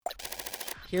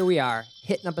Here we are,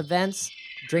 hitting up events,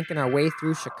 drinking our way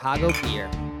through Chicago beer,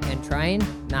 and trying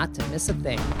not to miss a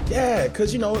thing. Yeah,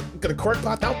 because, the cork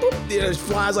popped out, boom, it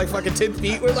flies like fucking 10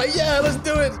 feet. We're like, yeah, let's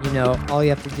do it. All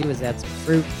you have to do is add some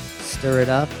fruit, stir it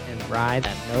up, and ride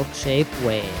that milkshake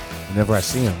wave. Whenever I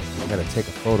see him, I gotta take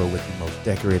a photo with the most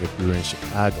decorated brewer in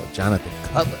Chicago, Jonathan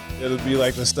Cutler. It'll be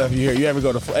like the stuff you hear. You ever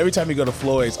go to, every time you go to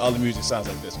Floyd's, all the music sounds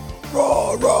like this.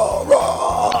 Raw, raw,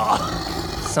 raw.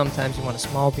 Sometimes you want a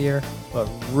small beer, but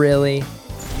really,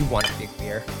 you want a big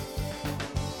beer.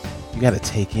 You gotta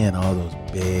take in all those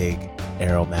big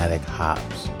aromatic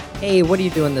hops. Hey, what are you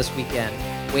doing this weekend?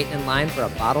 Waiting in line for a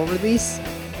bottle release?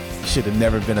 You should have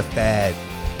never been a fad.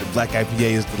 The Black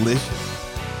IPA is delicious.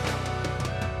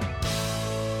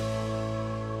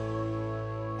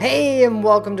 Hey, and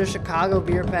welcome to Chicago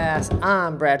Beer Pass.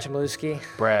 I'm Brad Chmielewski.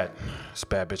 Brad, it's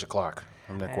Bad Bitch O'Clock.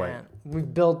 I'm Nick White. And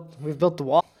we've built the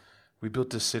wall. We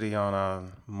built this city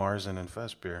on Marzen and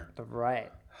Fest beer.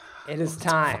 Right. It is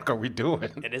time. What the fuck are we doing?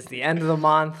 It is the end of the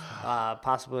month,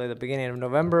 possibly the beginning of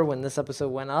November when this episode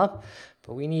went up.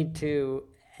 But we need to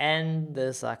end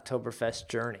this Oktoberfest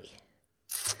journey.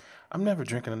 I'm never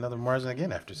drinking another Marzen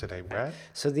again after today, Brad.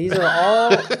 So these are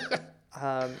all,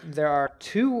 there are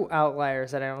two outliers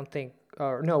that I don't think,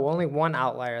 or no, only one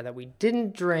outlier that we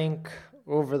didn't drink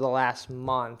over the last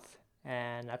month.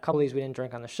 And a couple of these we didn't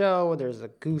drink on the show. There's the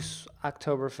Goose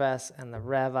Oktoberfest and the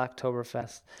Rev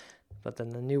Oktoberfest. But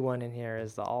then the new one in here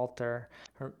is the Alter.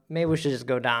 Or maybe we should just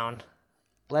go down.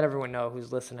 Let everyone know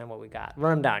who's listening what we got.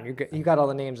 Run them down. You got all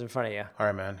the names in front of you. All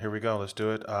right, man. Here we go. Let's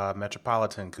do it.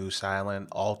 Metropolitan, Goose Island,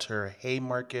 Alter,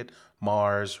 Haymarket,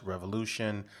 Mars,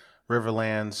 Revolution,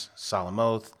 Riverlands, Solemn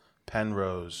Oath,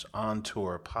 Penrose, On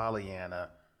Tour, Pollyanna.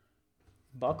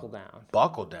 Buckle down.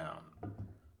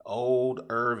 Old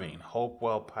Irving,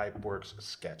 Hopewell Pipeworks,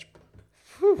 Sketchbook.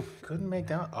 Couldn't make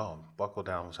down. Oh, Buckle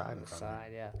Down was hiding from me.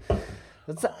 Side, yeah.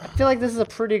 I feel like this is a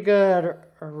pretty good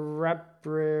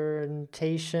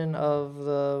representation of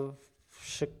the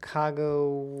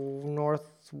Chicago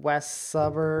northwest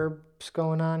suburbs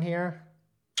going on here.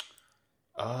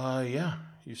 Yeah.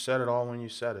 You said it all when you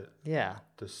said it. Yeah.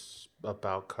 This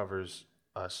about covers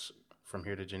us from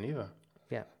here to Geneva.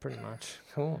 Yeah, pretty much.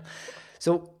 Cool.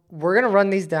 So we're going to run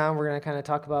these down. We're going to kind of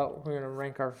we're going to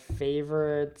rank our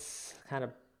favorites, kind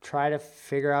of try to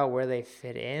figure out where they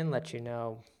fit in, let you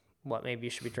know what maybe you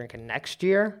should be drinking next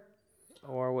year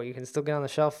or what you can still get on the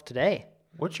shelf today.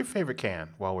 What's your favorite can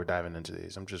while we're diving into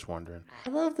these? I'm just wondering. I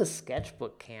love the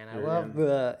sketchbook can. I love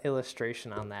the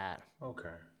illustration on that. Okay.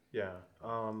 Yeah.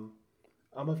 I'm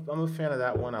a fan of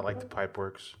that one. I like the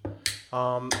Pipeworks.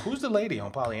 Who's the lady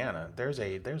on Pollyanna? There's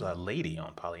a lady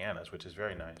on Pollyanna's, which is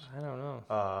very nice. I don't know.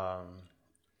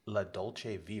 La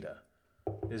Dolce Vita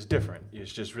is different.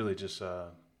 It's just really just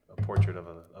a portrait of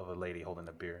a lady holding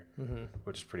a beer,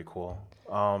 which is pretty cool.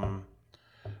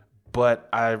 But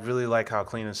I really like how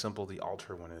clean and simple the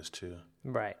Alter one is too.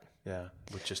 Right. Yeah,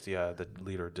 with just the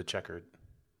leader, the checkered,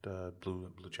 the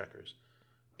blue checkers,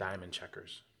 diamond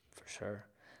checkers. For sure.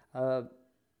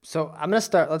 So I'm gonna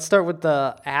start. Let's start with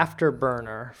the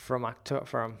Afterburner from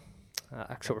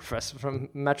Oktoberfest from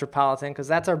Metropolitan, because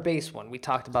that's our base one. We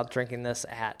talked about drinking this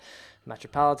at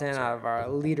Metropolitan out of our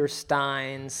liter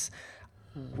steins.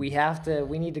 We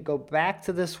need to go back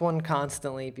to this one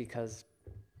constantly because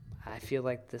I feel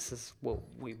like this is what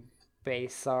we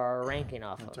base our ranking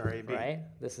off of, our AB. right?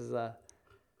 This is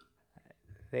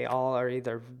they all are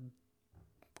either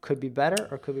could be better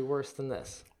or could be worse than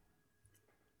this.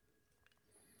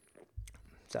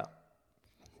 So,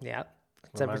 yeah.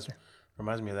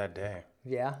 Reminds me of that day.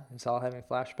 Yeah, it's all having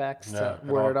flashbacks Yeah, to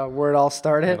where it all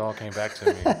started. It all came back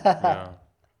to me. Yeah.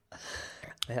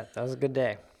 Yeah, that was a good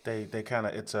day. They kind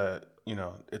of it's a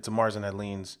Marzen that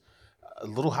leans a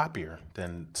little hoppier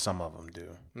than some of them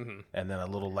do, and then a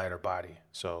little lighter body.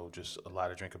 So just a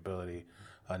lot of drinkability,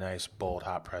 a nice bold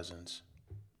hop presence,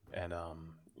 and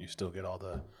you still get all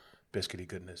the biscuity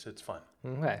goodness. It's fun.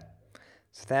 Okay,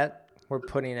 so that we're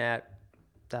putting at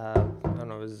I don't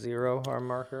know, 0 our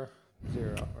marker.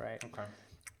 0, right? Okay.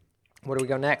 Where do we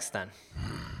go next then?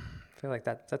 I feel like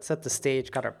that set the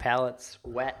stage, got our palates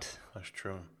wet. That's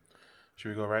true. Should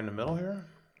we go right in the middle here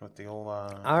with the old?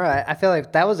 All right, I feel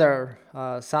like that was our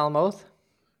Solemn Oath.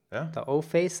 Yeah. The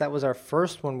O-Face, that was our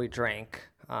first one we drank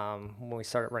when we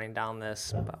started running down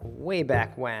this way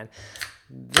back when.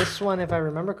 This one, if I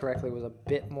remember correctly, was a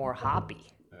bit more hoppy.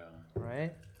 Yeah.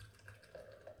 Right?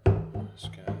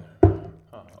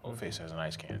 O-Face has an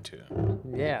ice can too.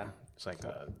 Yeah. It's like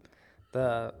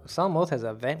the Solemn Oath has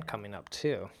an event coming up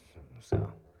too.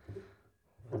 So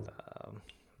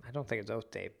I don't think it's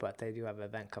Oath Day, but they do have an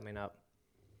event coming up.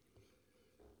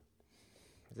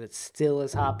 Is it still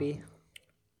as hoppy?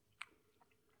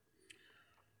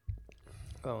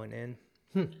 Going in.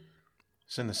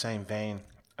 It's in the same vein.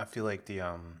 I feel like the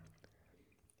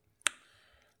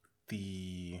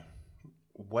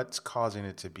what's causing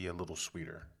it to be a little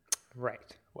sweeter. Right.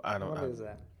 I don't. What is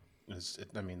that?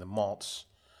 I mean, the malts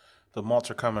are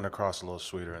coming across a little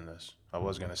sweeter in this. I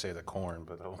was gonna say the corn,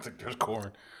 but I don't think there's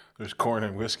corn. There's corn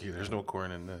in whiskey. There's no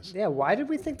corn in this. Yeah. Why did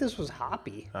we think this was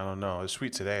hoppy? I don't know. It's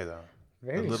sweet today though.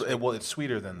 Very Well, it's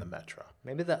sweeter than the Metro.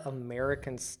 Maybe the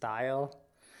American style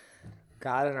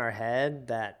got in our head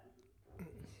that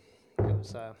it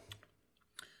was.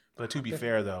 But to be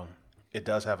fair though, it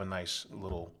does have a nice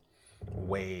little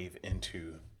wave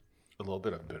into a little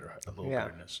bit of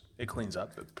bitterness. It cleans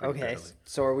up pretty Okay. bitterly.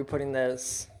 So are we putting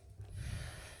this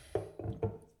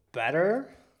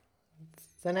better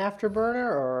than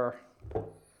Afterburner, or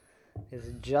is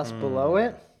it just below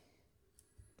it?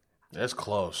 It's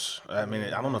close. I mean,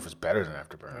 I don't know if it's better than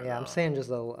Afterburner. Yeah, I'm saying just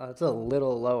it's a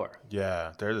little lower.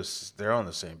 Yeah, they're on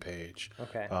the same page.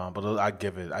 Okay. But I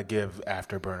give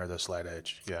Afterburner the slight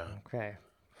edge. Yeah. Okay.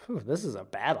 Whew, this is a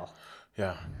battle.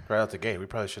 Yeah. Right out the gate. We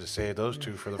probably should have saved those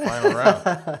two for the final round.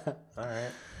 All right.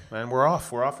 Man, we're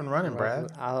off. We're off and running,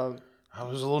 Brad. I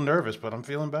was a little nervous, but I'm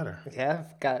feeling better. Yeah,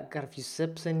 got a few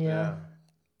sips in you. Yeah.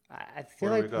 I feel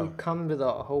Where like do we we go? come to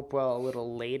the Hopewell a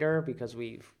little later because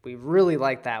we really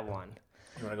like that one.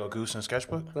 You want to go Goose and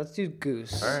Sketchbook? Let's do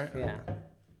Goose. All right. Yeah.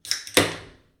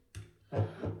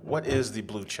 What is the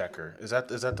blue checker? Is that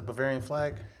the Bavarian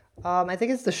flag? I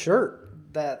think it's the shirt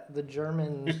that the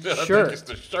German I shirt, think it's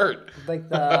the shirt. like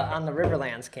the on the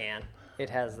Riverlands can. It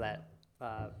has that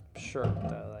shirt.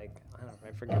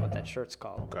 I forget what that shirt's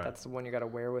called. But Okay. that's the one you got to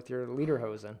wear with your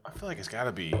lederhosen. I feel like it's got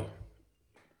to be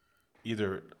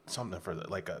either something for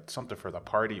the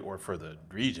party or for the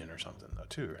region or something though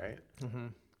too, right?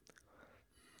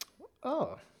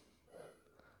 Oh,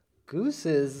 Goose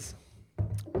is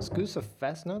Goose a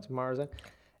Fest? No, it's Marzen.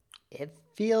 It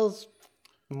feels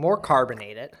more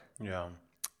carbonated. Yeah.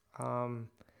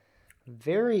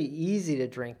 Very easy to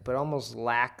drink, but almost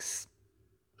lacks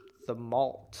the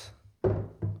malt.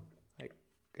 Like,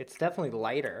 it's definitely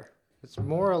lighter. It's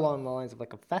more along the lines of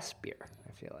like a Fest beer,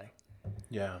 I feel like.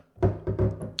 Yeah.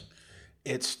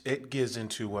 It gets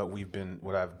into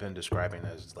what I've been describing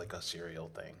as like a cereal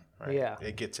thing, right? Yeah.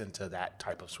 It gets into that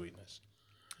type of sweetness.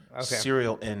 Okay.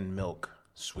 Cereal in milk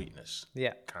sweetness.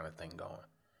 Yeah. Kind of thing going.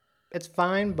 It's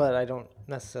fine, but I don't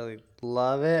necessarily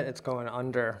love it. It's going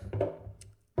under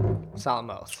Solid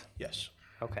Mouth. Yes.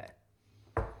 Okay.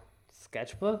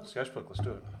 Sketchbook? Sketchbook, let's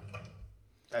do it.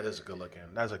 That's a good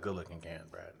looking can,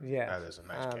 Brad. Yeah. That is a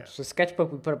nice can. So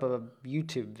Sketchbook, we put up a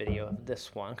YouTube video of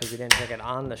this one because we didn't take it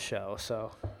on the show.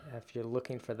 So if you're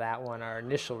looking for that one, our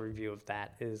initial review of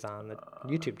that is on the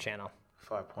YouTube channel.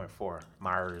 5.4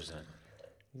 Myers and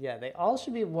Yeah, they all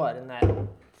should be what, in that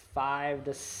 5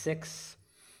 to 6?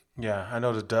 yeah, I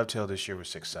know the Dovetail this year was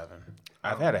 6.7.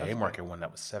 I've had a Haymarket one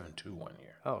that was 7.2 one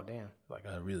year, Oh, damn. like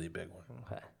a really big one.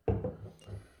 Okay.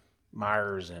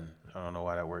 Myers and I don't know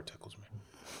why that word tickles me.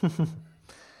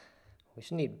 We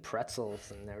should need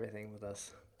pretzels and everything with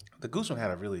us. The Goose one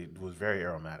was very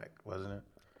aromatic, wasn't it?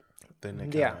 Then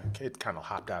it kind of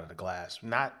hopped out of the glass.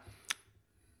 Not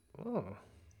Oh,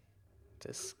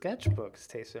 this Sketchbook's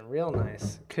tasting real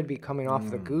nice. Could be coming off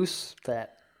the Goose.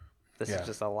 This Yeah. is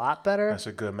just a lot better. that's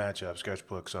a good matchup.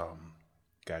 Sketchbook's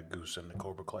got Goose in the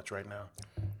Cobra Clutch right now,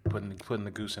 putting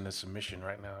the Goose in the submission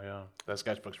right now. Yeah, that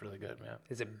Sketchbook's really good, man.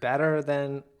 Is it better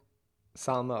than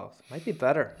Salmo? Might be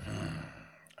better.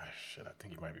 Shit, I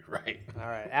think you might be right. All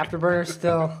right. Afterburner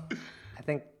still, I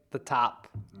think, the top.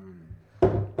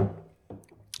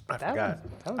 I that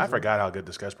was forgot how good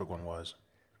the Sketchbook one was.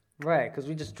 Right, because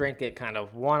we just drank it kind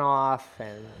of one off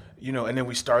and And then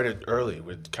we started early.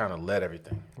 We kind of led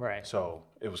everything. right. So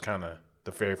it was kind of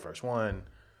the very first one.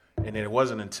 And then it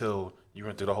wasn't until you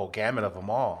went through the whole gamut of them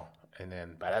all. And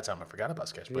then by that time, I forgot about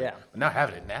Sketchbook. Yeah. But now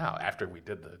having it now, after we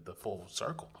did the full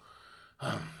circle.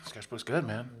 Sketchbook's good,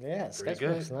 man. Yeah, Pretty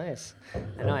Sketchbook's good. nice.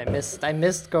 I know I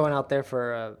missed going out there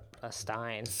for a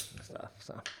Stein stuff.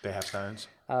 So They have Steins.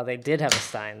 they did have a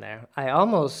Stein there. I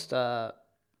almost I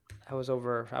was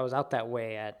out that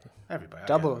way at Everybody.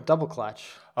 double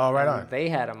clutch. Oh, right on. They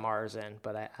had a Marzen,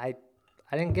 but I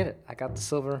didn't get it. I got the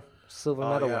silver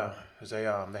medal one. 'Cause they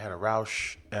had a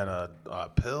Roush and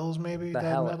a Pills, maybe? The that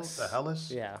medal? Hellas. The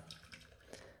Hellas? Yeah,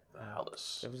 The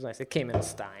Hellas. it was nice. It came in a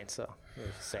Stein, so it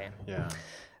was the same. Yeah.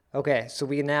 Okay, so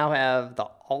we now have the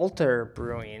Alter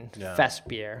Brewing Yeah. Fest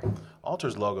beer.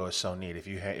 Altar's logo is so neat. If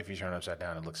you turn it upside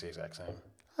down, it looks the exact same.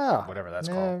 Oh, Whatever that's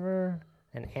called. never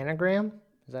an anagram.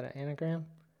 Is that an anagram?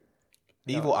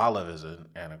 Evil Olive is an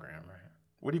anagram, right?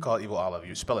 What do you call evil olive?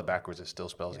 You spell it backwards, it still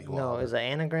spells evil No, olive. is an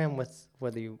anagram with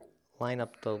whether you line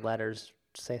up the letters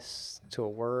to a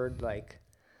word,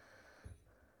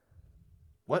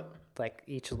 What? like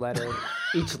each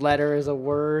letter is a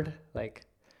word, like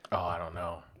Oh, I don't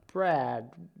know.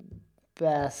 Brad,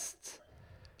 best.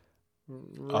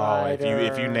 Oh,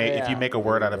 if you make a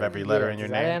word out of every letter in your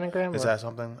is that name, anagram is or- that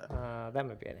something? That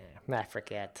might be an anagram.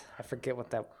 I forget what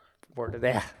that word is.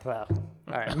 Yeah. Well,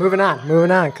 all right. Moving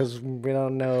on, because we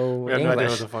don't know We have no idea what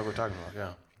English. the fuck we're talking about.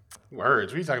 Yeah,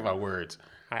 words. We talking about words.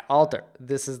 All right, alter.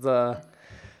 This is the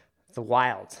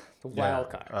wild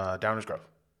card. Downers Grove.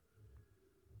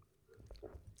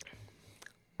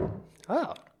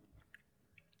 Oh,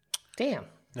 damn.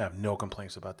 I have no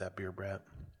complaints about that beer, Brad.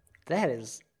 That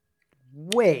is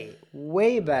way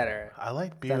better I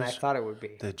like than I beers thought it would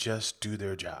be. that just do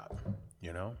their job.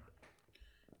 You know,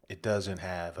 it doesn't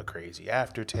have a crazy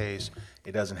aftertaste.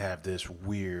 It doesn't have this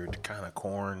weird kind of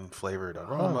corn flavored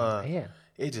aroma. man.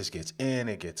 It just gets in,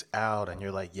 it gets out, and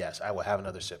you're like, yes, I will have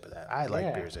another sip of that. I like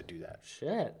Yeah. beers that do that.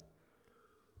 Shit.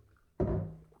 You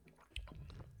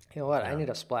know what? I need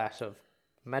a splash of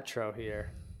Metro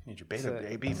here You need your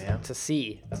beta AB, man. to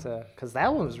see, because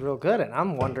that one was real good, and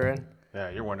I'm wondering, Yeah,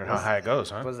 you're wondering how high it goes,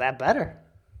 huh? was that better?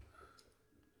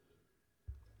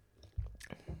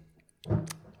 See,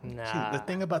 Nah. the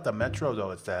thing about the Metro,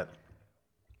 though, is that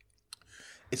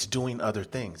it's doing other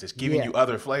things. It's giving Yeah. you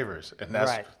other flavors, and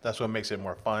Right. that's what makes it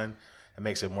more fun. It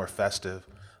makes it more festive.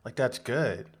 Like, that's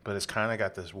good, but it's kind of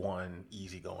got this one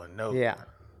easygoing note. Yeah.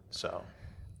 So,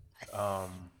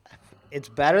 It's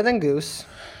better than Goose.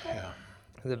 yeah.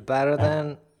 Is it better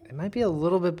than? It might be a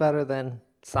little bit better than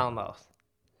Salamoth.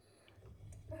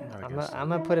 I'm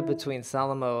gonna put it between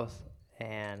Salamoth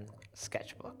and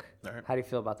Sketchbook. All right. How do you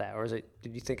feel about that? Or is it?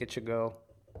 Did you think it should go?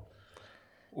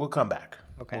 We'll come back.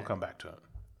 Okay. We'll come back to it.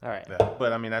 All right. Yeah.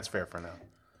 But, I mean, that's fair for now.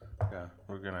 Yeah.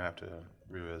 We're going to have to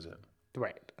revisit.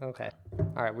 Right. Okay.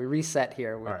 All right. We reset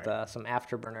here with right. some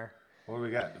Afterburner. What do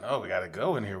we got? Oh, we got to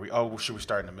go in here. Should we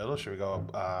start in the middle? Should we go?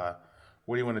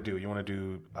 What do you want to do? You want to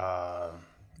do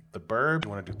the Burb?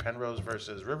 You want to do Penrose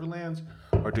versus Riverlands,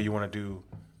 or do you want to do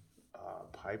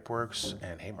Pipeworks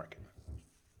and Haymarket?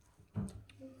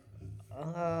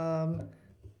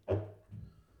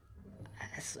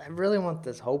 I really want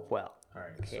this Hopewell. All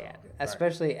right. So, Yeah.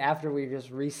 Especially after we just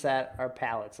reset our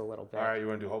palettes a little bit. all right. You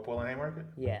want to do Hopewell and Haymarket?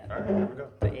 Yeah. All right. Here we go.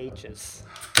 The H's.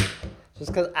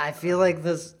 Just because I feel like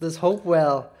this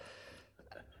Hopewell.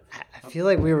 I feel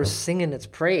like we were singing its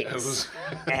praise.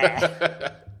 Yeah.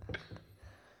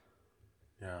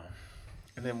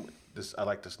 And then I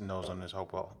like this nose on this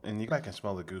Hopewell, and you guys can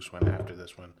smell the Goose one after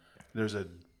this one. There's a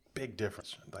big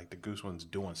difference. Like the Goose one's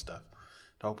doing stuff.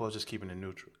 The Hopewell's just keeping it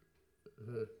neutral.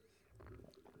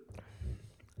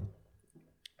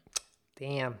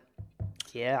 Damn.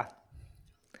 Yeah.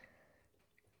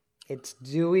 It's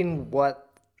doing what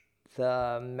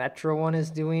the Metro one is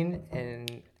doing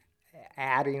and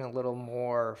adding a little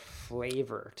more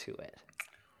flavor to it.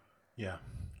 Yeah,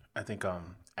 I think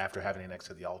after having it next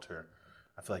to the altar,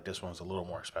 I feel like this one's a little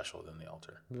more special than the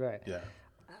altar. Right. Yeah.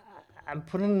 I'm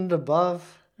putting it above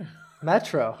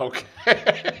Metro.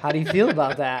 Okay. How do you feel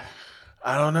about that?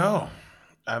 I don't know.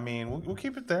 I mean, we'll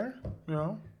keep it there. You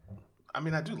know. I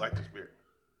mean, I do like this beer.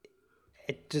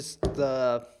 It just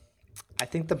I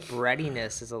think the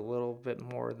breadiness is a little bit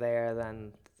more there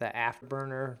than the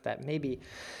Afterburner. That maybe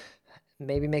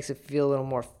makes it feel a little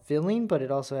more filling, but it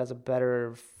also has a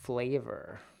better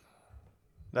flavor.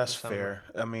 That's fair.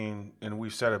 I mean, and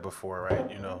we've said it before,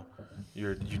 right? You know,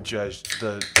 you judge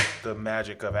the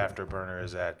magic of Afterburner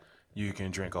is that you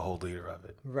can drink a whole liter of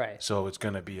it. Right. So it's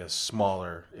going to be a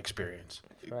smaller experience.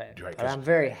 Right. Right. But I'm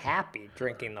very happy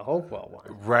drinking the Hopewell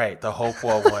one. Right. The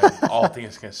Hopewell one, all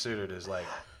things considered,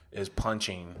 is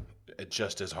punching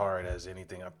just as hard as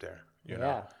anything up there. You know?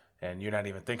 Yeah. And you're not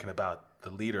even thinking about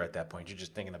the liter at that point. You're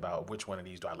just thinking about which one of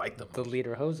these do I like the most. The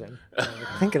Lederhosen.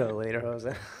 I'm thinking of the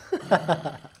Lederhosen.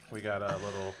 We got a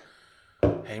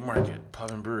little Haymarket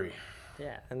Pub and Brewery.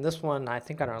 Yeah, and this one, I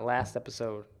think on our last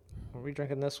episode, were we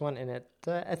drinking this one? And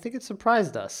I think it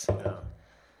surprised us. Yeah.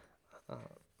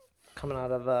 Coming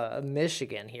out of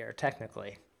Michigan here,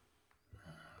 technically.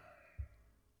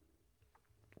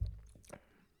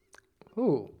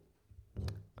 Ooh.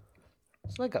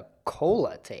 It's like a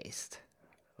cola taste.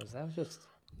 Was that just...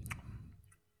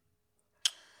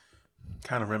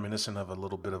 Kind of reminiscent of a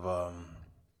little bit of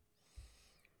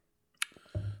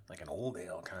like an old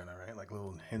ale kind of, right? Like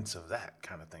little hints of that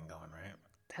kind of thing going, right?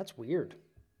 That's weird.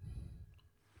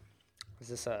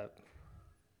 This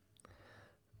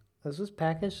was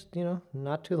packaged,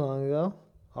 not too long ago,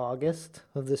 August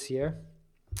of this year.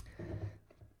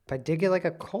 But I did get like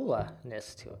a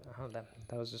cola-ness to it. Oh,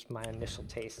 that was just my initial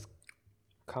taste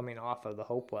coming off of the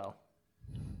Hopewell.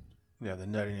 Yeah, the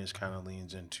nuttiness kind of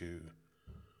leans into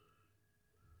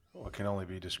what can only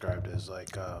be described as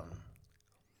like one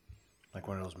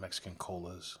of those Mexican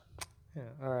colas. Yeah.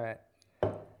 All right.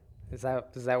 Is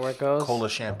that where it goes? Cola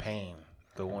champagne,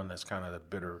 the one that's kind of the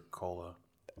bitter cola.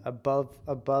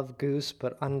 Above Goose,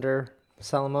 but under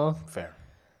Salamoth. Fair.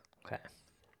 Okay.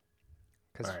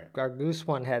 Because All right. our Goose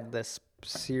one had this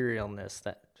cerealness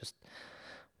that just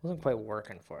wasn't quite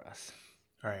working for us.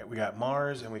 All right, we got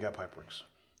Mars and we got Pipeworks.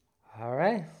 All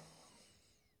right.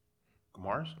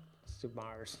 Mars? Let's do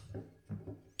Mars.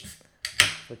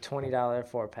 The $20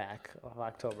 4-pack of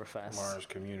Oktoberfest. Mars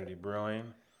Community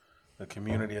Brewing, the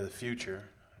community of the future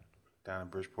down in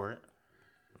Bridgeport.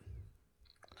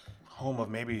 Home of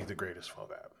maybe the greatest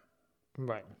Fobab.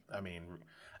 Right. I mean,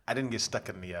 I didn't get stuck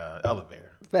in the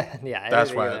elevator. Yeah.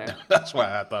 That's why. That's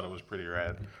why I thought it was pretty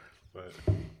rad. But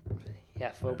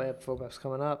yeah, Fobab's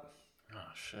coming up. oh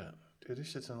shit, dude, this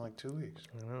shit's in like 2 weeks.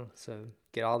 I know. So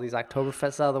get all these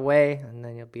Oktoberfests out of the way, and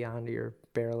then you'll be on to your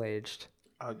barrel-aged.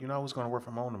 I was going to work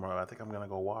from home tomorrow. I think I'm going to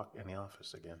go walk in the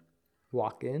office again.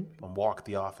 Walk in? Walk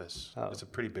the office. Oh. It's a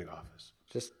pretty big office.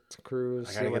 Just cruise,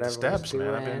 I see got to what get the everyone's steps,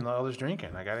 man. I've doing. been all this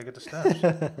drinking. I got to get the steps.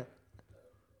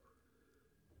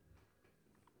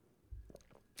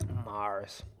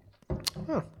 Mars.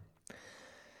 Huh.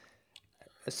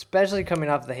 Especially coming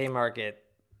off the Haymarket,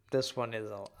 this one is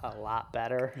a lot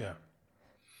better. Yeah.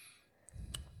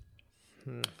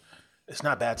 It's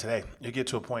not bad today. You get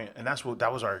to a point, and that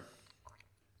was our.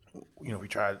 We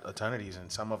tried a ton of these,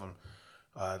 and some of them,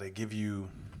 they give you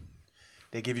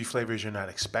flavors you're not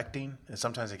expecting, and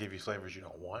sometimes they give you flavors you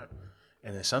don't want,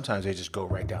 and then sometimes they just go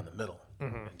right down the middle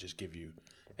and just give you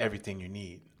everything you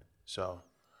need. So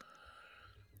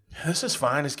this is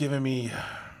fine. It's giving me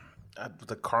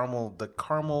the caramel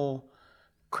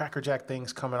Cracker Jack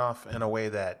things coming off in a way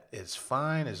that is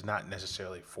fine. Is not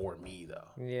necessarily for me though.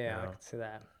 Yeah, I can see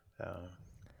that.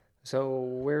 So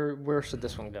where should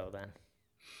this one go then?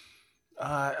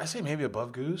 I say maybe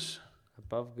above Goose.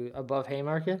 Above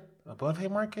Haymarket? Above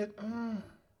Haymarket?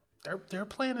 They're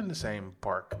playing in the same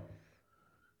park,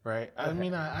 right? Okay. I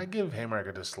mean, I give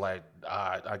Haymarket the slight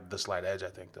edge, I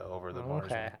think, though, over the Mars.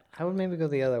 Okay, I would maybe go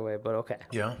the other way, but okay.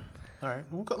 Yeah. All right.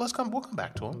 We'll come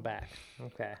back to them. I'm back.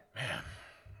 Okay.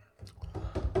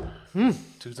 Man.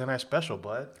 Tuesday night special,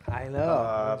 bud. I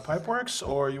know. Pipeworks,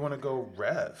 or you want to go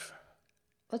Rev?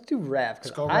 Let's do Rev,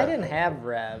 because go I Rev. didn't have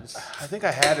Revs. I think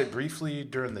I had it briefly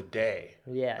during the day.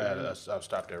 Yeah. I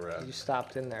stopped at Rev. You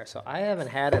stopped in there, so I haven't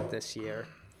had it this year.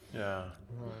 Yeah.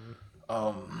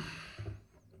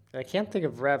 I can't think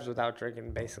of Revs without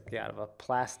drinking basically out of a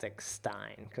plastic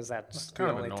stein, because that's the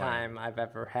only time I've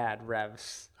ever had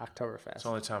Revs Oktoberfest. It's the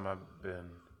only time I've been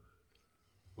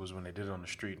was when they did it on the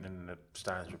street, and then the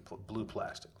steins were blue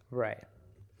plastic. Right.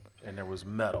 And there was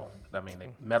metal. I mean,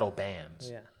 metal bands.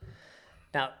 Yeah.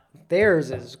 Now, theirs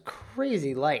is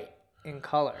crazy light in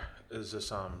color. Is this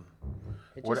It how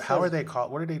just are says they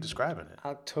called? What are they describing it?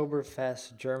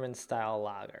 Oktoberfest German style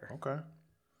lager. Okay,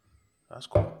 that's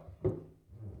cool.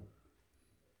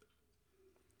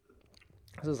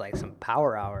 This is like some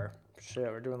power hour shit.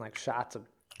 We're doing like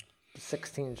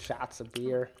 16 shots of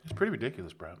beer. It's pretty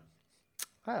ridiculous, bro.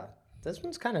 Wow, this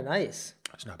one's kind of nice.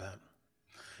 It's not bad.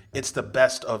 It's the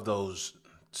best of those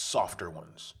softer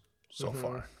ones so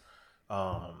far.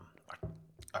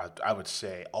 I would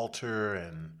say Alter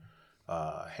and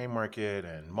Haymarket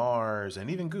and Mars and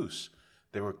even Goose.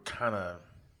 They were kind of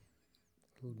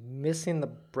missing the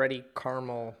bready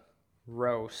caramel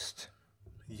roast.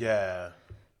 Yeah.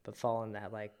 But following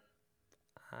that, like,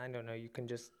 I don't know, you can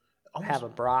just Almost have a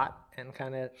brat and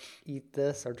kind of eat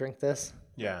this or drink this.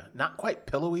 Yeah, not quite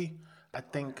pillowy. I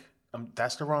think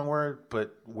that's the wrong word,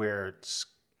 but where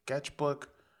Sketchbook,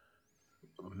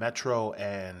 Metro,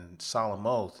 and Solemn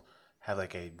Oath have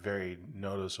like a very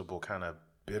noticeable kind of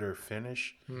bitter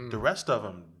finish. The rest of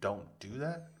them don't do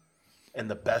that. And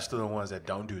the best of the ones that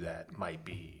don't do that might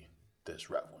be this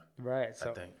Rev one. Right.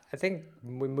 So I think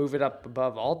we move it up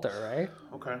above Alter, right?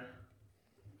 Okay.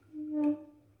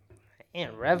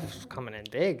 And Rev's coming in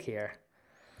big here.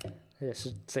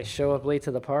 Should they show up late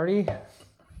to the party?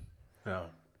 No,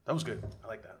 that was good. I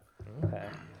like that. Okay.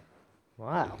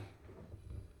 Wow.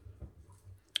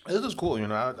 This is cool.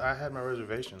 I had my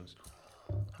reservations.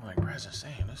 I'm like, Brad's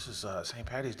insane. This is St.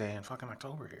 Patty's Day in fucking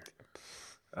October here.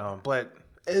 But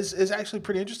it's actually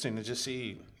pretty interesting to just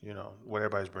see, what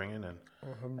everybody's bringing and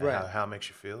how it makes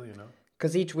you feel,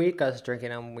 Because each week us drinking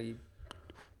them, we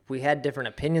had different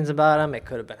opinions about them. It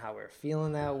could have been how we were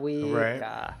feeling that week.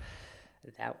 Right.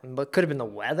 That one, but could have been the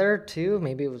weather too.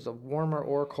 Maybe it was a warmer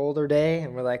or colder day,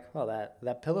 and we're like, oh,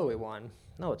 that pillowy one.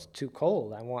 No, it's too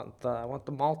cold. I want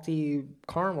the malty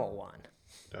caramel one.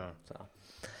 Yeah. So,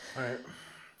 All right.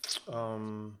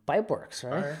 Pipeworks,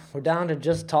 right? All right. We're down to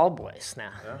just tall boys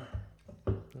now.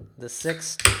 Yeah. The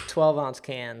 6 12-ounce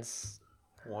cans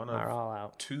One are of all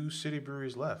out. 2 city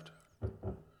breweries left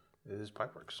is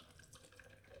Pipeworks.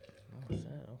 Oh, is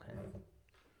that okay?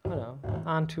 Oh no,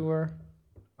 on tour.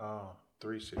 Oh,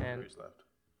 3 city And- breweries left.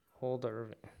 Old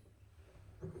Irving.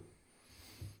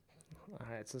 All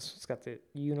right, so it's got the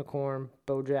unicorn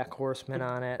BoJack Horseman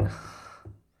on it.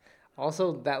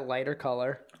 Also, that lighter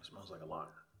color. It smells like a lager.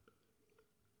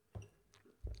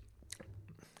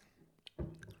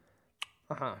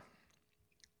 Uh-huh.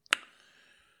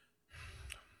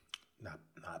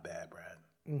 Not bad, Brad.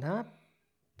 Not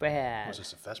bad. Was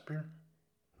this a fest beer?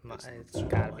 It's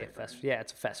got to be a fest. Yeah,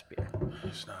 it's a fest beer.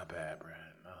 It's not bad, Brad.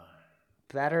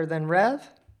 Better than Rev?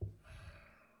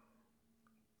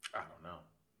 I don't know.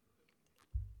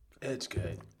 It's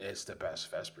good. It's the best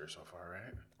fest beer so far,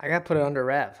 right? I got to put it under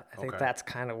Rev. I think Okay. that's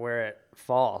kind of where it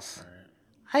falls. All right.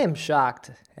 I am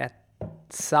shocked at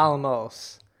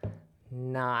Salamos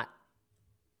not,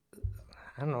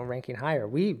 I don't know, ranking higher.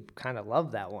 We kind of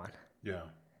love that one. Yeah.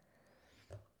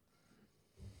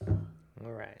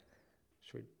 All right.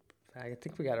 I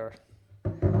think we got to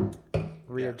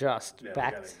readjust Yeah,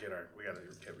 back. we gotta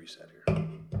get reset here.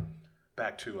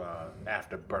 Back to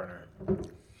Afterburner.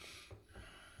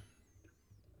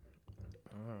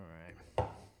 All right.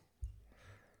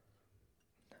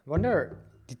 Wonder,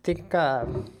 do you think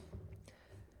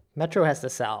Metro has to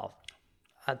sell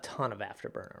a ton of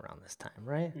Afterburner around this time,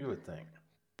 right? You would think.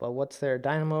 But what's their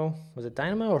Dynamo? Was it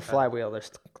Dynamo or Flywheel?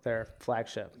 Their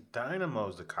flagship.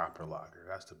 Dynamo's the copper lager.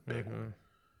 That's the big one.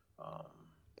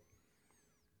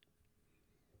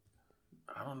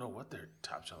 I don't know what their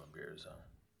top selling beer is though.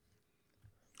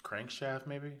 Crankshaft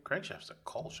maybe? Crankshaft's a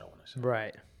Kolsch, I want to say.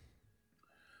 Right.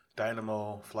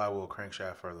 Dynamo, Flywheel,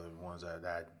 Crankshaft are the ones that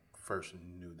I first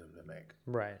knew them to make.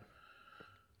 Right.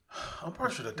 I'm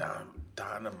partial to Dynamo.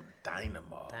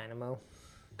 Dynamo.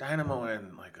 Dynamo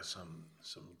and like some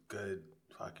good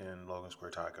fucking Logan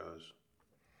Square tacos.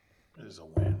 It is a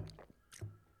win.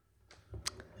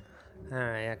 All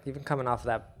right. Yeah, even coming off of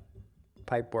that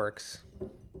Pipeworks,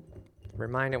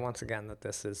 remind it once again that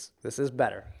this is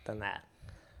better than that.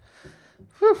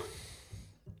 Whew.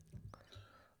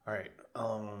 All right.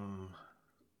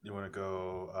 You want to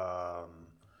go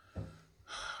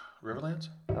Riverlands?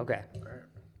 Okay. All right.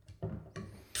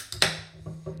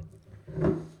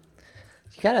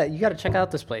 You gotta check out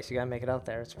this place. You gotta make it out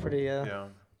there. It's pretty Yeah.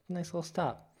 nice little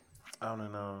stop. Out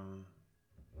in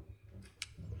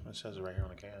it says it right here on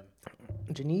the can.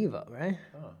 Geneva, right?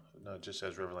 Oh no, it just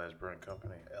says Riverlands Brewing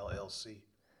Company LLC.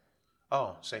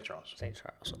 Oh, St. Charles. St.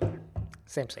 Charles. Okay.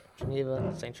 Same.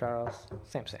 Geneva, St. Charles,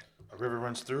 same. A river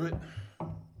runs through it.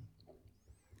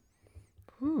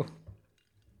 Whew.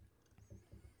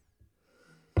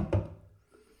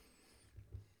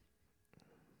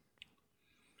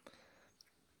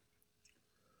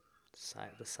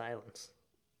 The silence.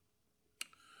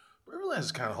 Riverlands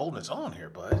is kind of holding its own here,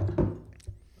 bud.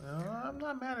 I'm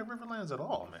not mad at Riverlands at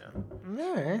all, man.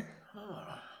 All right.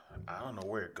 I don't know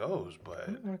where it goes, but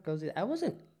Where it goes. I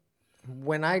wasn't.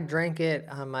 When I drank it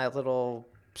on my little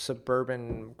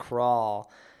suburban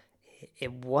crawl,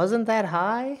 it wasn't that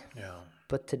high. yeah.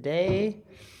 But today,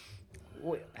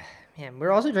 man,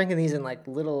 we're also drinking these in like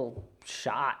little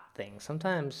shot things.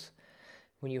 Sometimes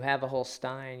when you have a whole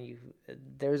stein,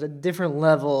 there's a different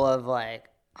level of like,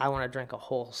 I want to drink a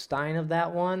whole stein of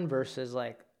that one versus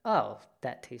like, oh,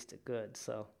 that tasted good.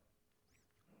 So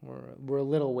we're a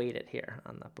little weighted here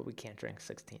on that, but we can't drink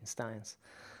 16 steins.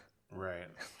 Right.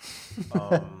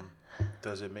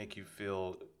 Does it make you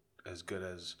feel as good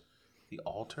as the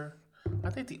Altar? I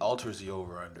think the Altar is the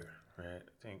over-under, right?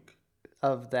 I think.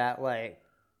 Of that like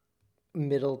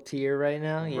middle tier right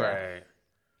now, yeah. Right.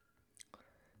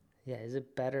 Yeah, is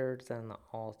it better than the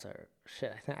Altar?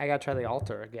 Shit, I think I gotta try the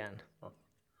Altar again.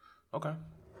 Okay.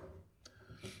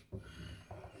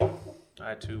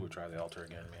 I too would try the Altar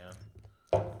again, man.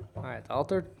 All right, the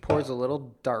Altar pours a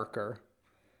little darker.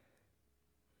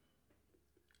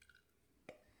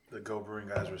 The Go Brewing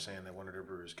guys were saying that one of their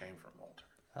brewers came from Altar.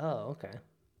 Oh, okay.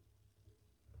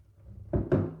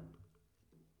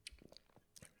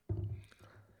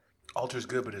 Altar's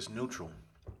good, but it's neutral.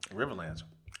 Riverlands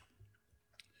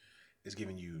is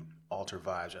giving you Altar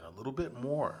vibes and a little bit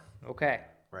more, Okay.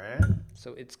 right?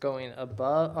 So it's going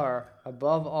above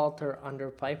Altar, under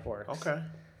Pipeworks. Okay.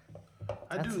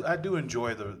 I do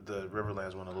enjoy the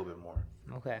Riverlands one a little bit more.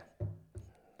 Okay.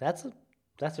 That's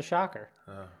That's a shocker.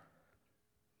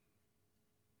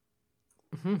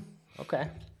 Okay.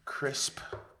 Crisp.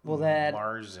 Well, that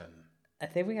Marzen. I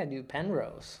think we gotta do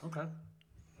Penrose, Okay.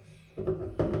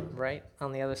 right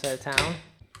on the other side of town.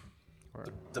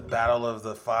 The Battle of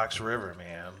the Fox River,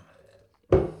 man.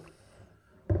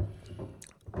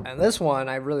 And this one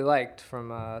I really liked from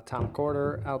Tom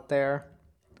Corder out there.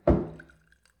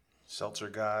 Seltzer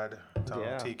God, Tom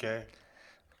Yeah. TK.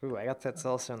 Ooh, I got that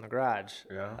seltzer in the garage.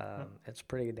 Yeah. It's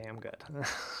pretty damn good.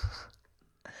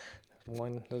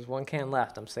 There's one can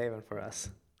left. I'm saving for us.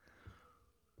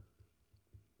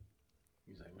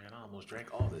 He's like, man, I almost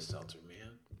drank all this seltzer,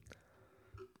 man.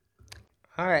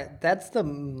 All right, that's the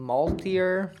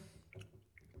maltier.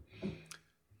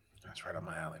 That's right up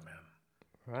my alley, man.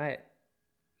 Right.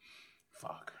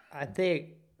 Fuck. I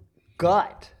think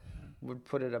Gut would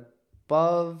put it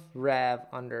above Rev,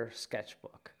 under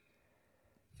Sketchbook.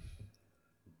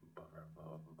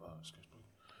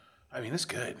 I mean, it's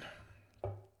good.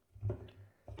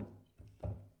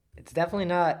 It's definitely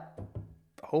not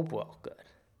Hopewell good,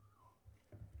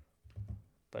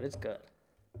 but it's good.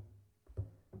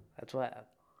 That's what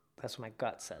my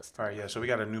gut says. All right, yeah, so we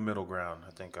got a new middle ground.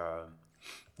 I think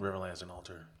Riverland's an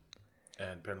altar,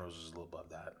 and Penrose is a little above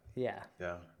that. Yeah.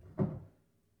 Yeah.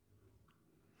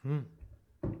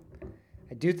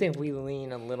 I do think we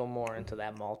lean a little more into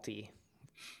that malty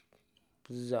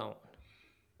zone.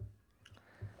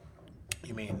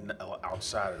 You mean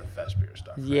outside of the fest beer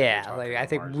stuff? Right? Yeah, We're like talking I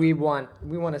think Mars.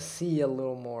 we want to see a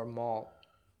little more malt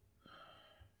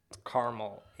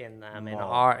caramel in them in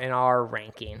our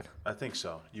ranking. I think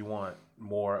so. You want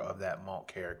more of that malt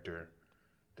character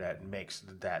that makes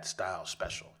that style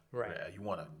special. Right. Yeah, you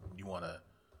want to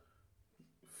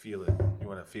feel it. You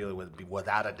want to feel it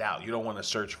without a doubt. You don't want to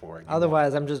search for it.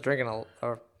 Otherwise, I'm just drinking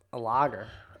a lager.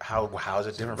 How is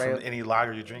it different from any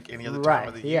lager you drink any other time Right,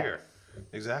 of the yeah. year?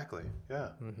 Exactly. Yeah.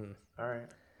 All right.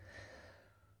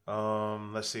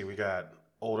 Let's see. We got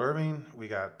Old Irving. We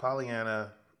got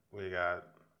Pollyanna. We got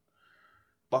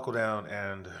Buckle Down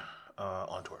and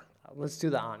On Tour. Let's do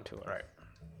the on tour. All right.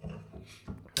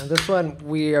 And this one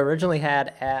we originally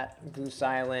had at Goose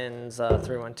Island's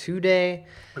 312 day.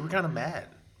 We were kind of mad,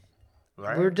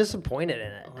 right? We were disappointed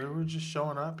in it. We were just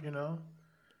showing up, you know.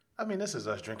 I mean, this is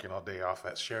us drinking all day off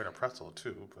at sharing a pretzel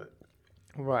too, but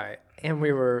Right. And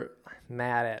we were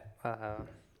mad at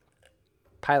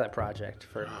Pilot Project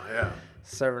for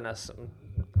serving us some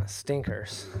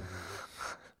stinkers.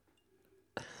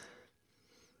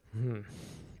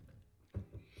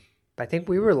 But I think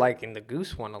we were liking the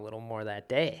Goose one a little more that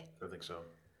day. I think so.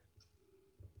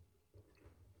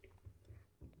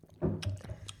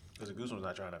 Because the Goose one's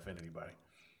not trying to offend anybody.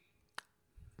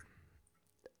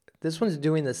 This one's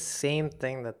doing the same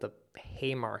thing that the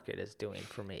Haymarket is doing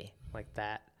for me, like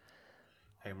that.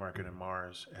 Haymarket and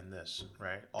Mars and this,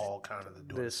 right? All kind of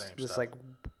doing the same This stuff. like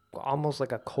almost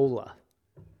like a cola.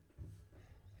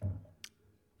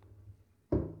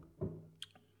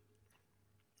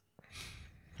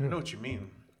 I know what you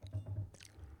mean.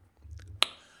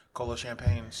 Cola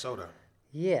champagne soda.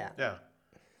 Yeah. Yeah.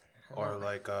 Or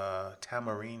like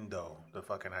tamarindo, the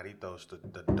fucking Aritos,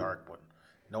 the dark one.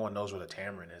 No one knows what a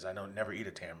tamarind is. I never eat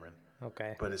a tamarind.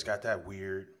 Okay. But it's got that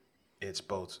weird, it's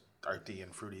both earthy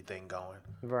and fruity thing going.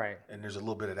 Right. And there's a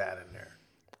little bit of that in there.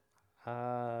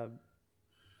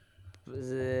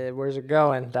 Where's it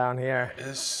going down here?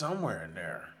 It's somewhere in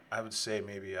there. I would say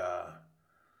maybe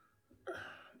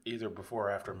either before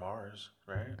or after Mars,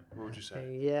 right? What would you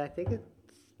say? Yeah, I think it's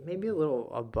maybe a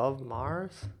little above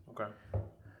Mars. Okay. I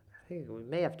think we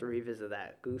may have to revisit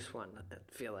that Goose one. I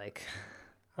feel like.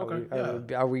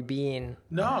 Okay. Are we being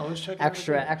No, let's check it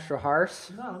extra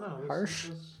harsh? No. Harsh?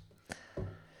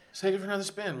 Let's take it for another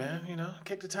spin, man. You know,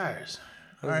 kick the tires.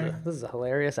 All right. This is a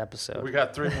hilarious episode. We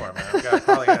got 3 more, man. We got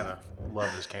Pollyanna.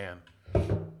 Love this can.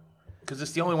 Because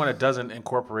it's the only one that doesn't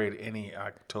incorporate any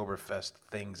Oktoberfest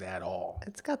things at all.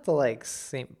 It's got the like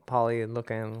St. Pauli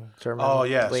looking German. Oh,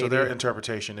 yeah. lady. So their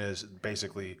interpretation is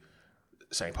basically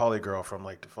St. Pauli girl from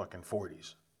like the fucking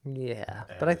 40s. Yeah,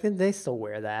 but I think they still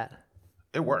wear that.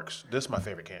 It works. This is my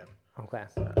favorite can. Okay.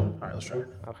 All right, let's try it.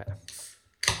 Okay.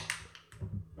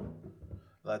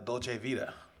 La Dolce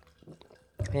Vita.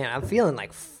 Man, I'm feeling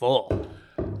like full.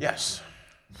 Yes.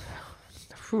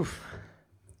 Whew.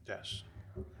 Yes.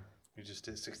 You just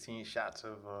did 16 shots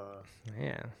of...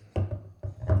 Yeah. I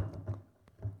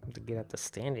have to get at the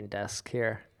standing desk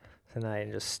here tonight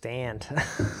and just stand.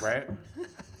 Right?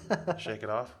 Shake it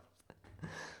off.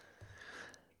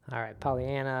 All right,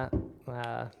 Pollyanna.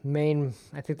 Main.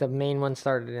 I think the main one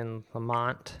started in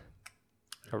Lamont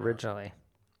originally.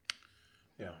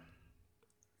 Yeah.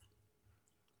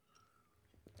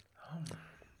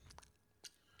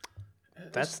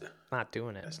 That's not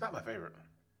doing it. It's not my favorite.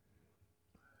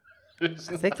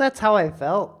 I think that's how I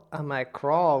felt on my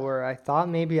crawl, where I thought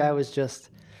maybe I was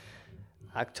just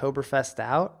Oktoberfest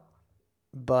out,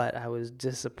 but I was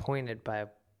disappointed by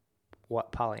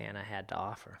what Pollyanna had to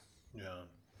offer. Yeah.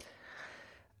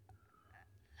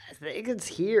 I think it's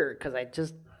here because I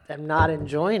just am not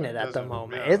enjoying it at the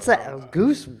moment. Yeah, It's a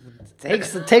Goose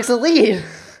takes a lead.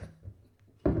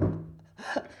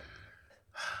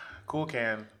 Cool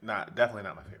can, definitely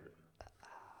not my favorite.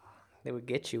 They would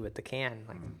get you with the can,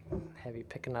 like have you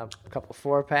picking up a couple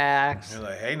 4-packs. You're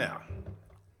like, hey now.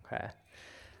 Okay.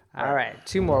 All right,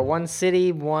 2 more. One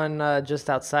city, one just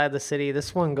outside the city.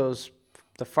 This one goes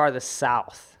the farthest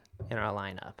south in our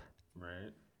lineup.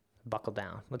 Right. Buckle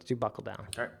down. Let's do buckle down.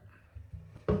 All right.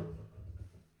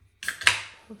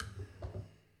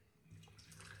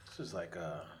 This is like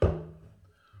a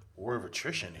war of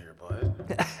attrition here,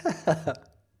 bud.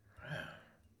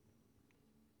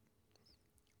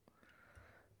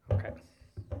 Okay.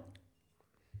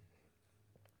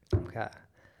 Okay.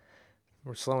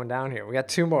 We're slowing down here. We got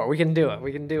 2 more. We can do it.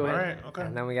 We can do it. All right, okay.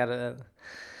 And then we got to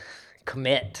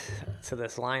commit to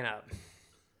this lineup.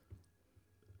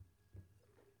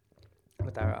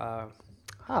 With our,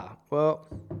 well,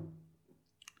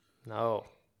 no.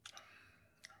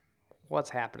 What's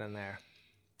happening there?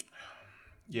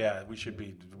 Yeah, we should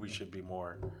be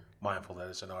more mindful that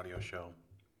it's an audio show.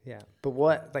 Yeah. But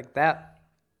what, like that,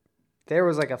 there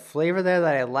was like a flavor there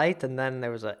that I liked, and then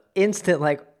there was an instant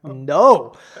like,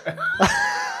 no.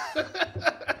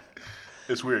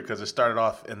 It's weird because it started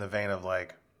off in the vein of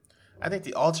like, I think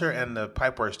the Alter and the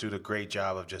Pipeworks do a great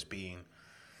job of just being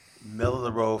middle of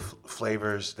the road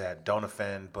flavors that don't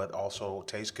offend but also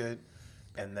taste good.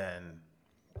 And then,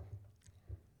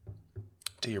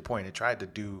 to your point, it tried to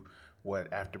do what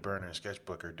Afterburner and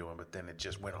Sketchbook are doing, but then it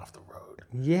just went off the road.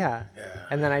 Yeah.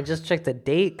 And then I just checked the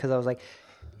date because I was like,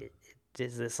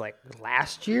 is this like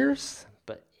last year's?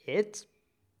 But it's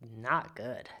not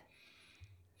good.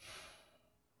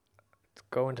 It's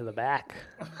going to the back.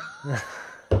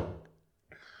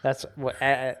 That's what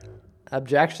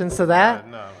objections to that?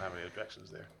 No, I don't have any objections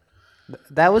there.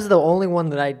 That was the only one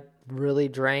that I really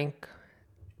drank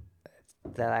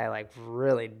that I like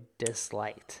really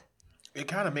disliked. It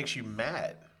kind of makes you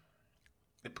mad.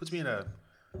 It puts me in a.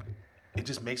 It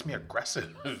just makes me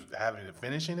aggressive. Having to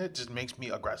finishing it just makes me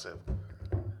aggressive.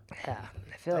 Yeah,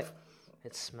 I feel like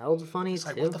it smelled funny It's too.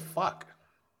 like, what the fuck?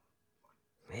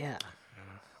 Yeah,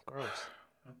 gross.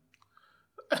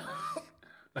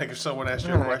 Like if someone asks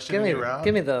you a question and you're out.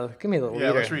 Give me the leader.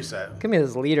 Yeah, let's reset. Give me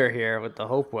this leader here with the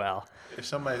Hopewell. If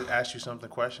somebody asks you something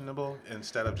questionable,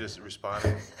 instead of just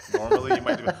responding normally, you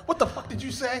might be like, what the fuck did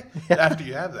you say? After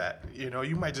you have that, you know,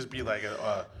 you might just be like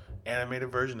a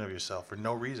animated version of yourself for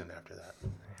no reason after that.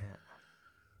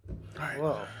 All right.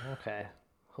 Whoa. Okay.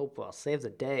 Hopewell, save the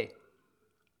day.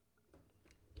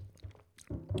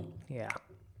 Yeah.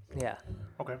 Yeah.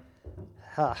 Okay.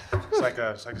 Huh. It's like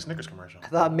a Snickers commercial. I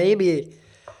thought maybe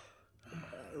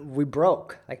we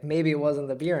broke. Like maybe it wasn't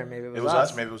the beer and maybe it was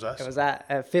us. Maybe it was us. It was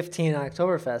at 15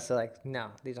 Oktoberfest. So like, no,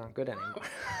 these aren't good anymore.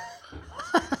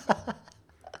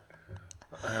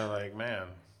 I'm like, man.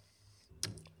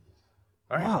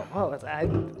 All right. Whoa.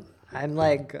 I'm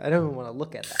like, I don't even want to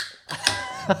look at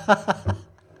that.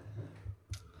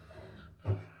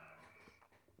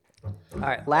 All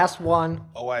right, last one.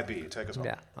 OIB, take us home.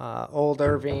 Yeah, Old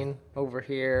Irving over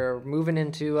here, moving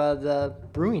into the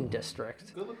brewing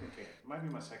district. Good looking can. Might be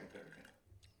my second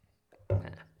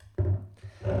favorite can.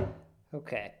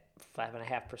 Okay,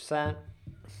 5.5%.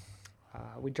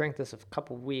 We drank this a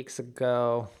couple weeks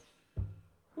ago.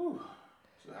 Whew.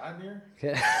 Is it hot in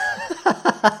here?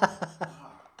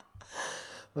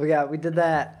 We did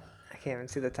that. I can't even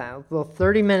see the time. A little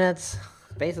 30 minutes,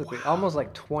 basically, almost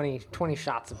like 20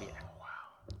 shots of beer.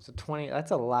 So 20,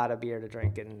 that's a lot of beer to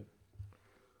drink in.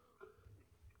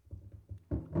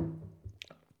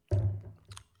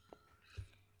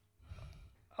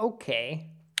 Okay.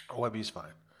 OIB's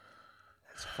fine.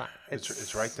 That's fine.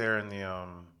 It's right there in the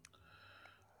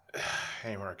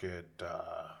Haymarket,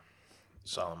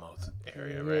 Solomoth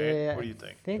area, right? Yeah, What do you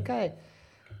think? I think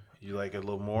You like it a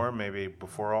little more, maybe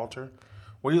before Alter?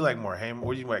 What do you like more?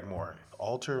 What do you like more,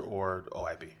 Alter or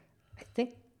OIB? I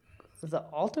think the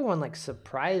Alter one like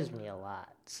surprised me a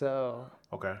lot. So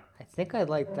Okay. I think I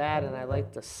like that, and I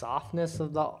like the softness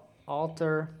of the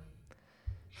Alter.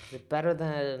 Is it better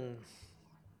than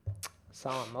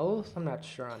Solomoth? I'm not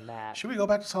sure on that. Should we go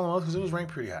back to Solomoth because it was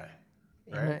ranked pretty high?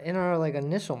 Right? In our like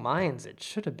initial minds, it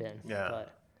should have been. Yeah.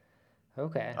 But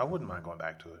okay. I wouldn't mind going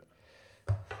back to it.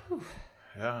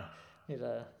 Yeah. Need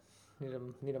a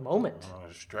moment.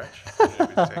 Want to stretch? Maybe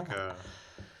take a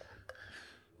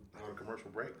On a commercial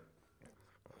break.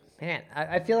 Man,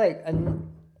 I feel like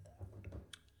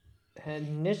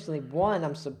initially,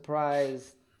 I'm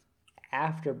surprised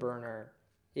Afterburner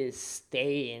is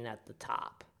staying at the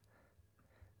top.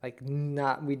 Like,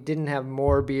 we didn't have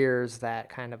more beers that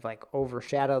kind of like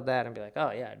overshadowed that and be like,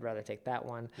 oh yeah, I'd rather take that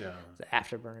one. Yeah. The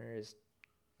Afterburner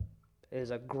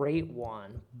is a great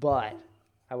one, but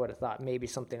I would have thought maybe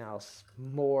something else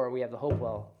more. We have the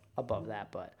Hopewell above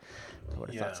that, but I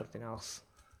would have thought something else.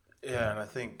 Yeah, and I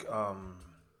think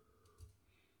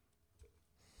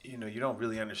you don't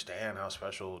really understand how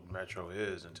special Metro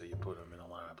is until you put them in a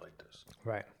lineup like this.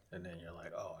 Right. And then you're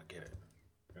like, oh, I get it.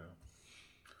 You know.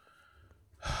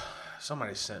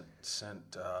 Somebody sent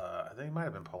I think it might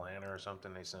have been Polana or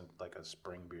something. They sent like a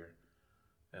spring beer,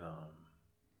 and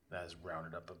that has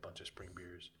rounded up a bunch of spring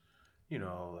beers. You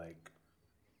know, like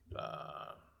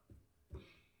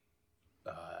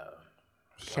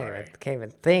Can't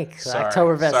even think. Sorry,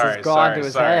 Oktoberfest is gone to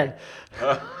his head.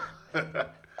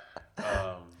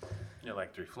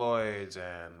 Like Three Floyds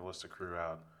and what's the crew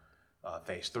out?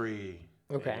 Phase 3.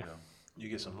 Okay. And, you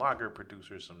get some lager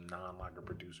producers, some non-lager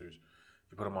producers.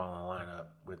 You put them all in a lineup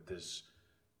with this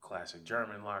classic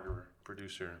German lager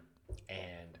producer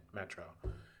and Metro,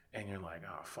 and you're like,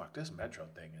 oh fuck, this Metro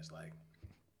thing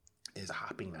is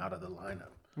hopping out of the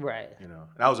lineup. Right.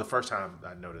 That was the first time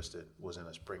I noticed it was in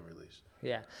a spring release.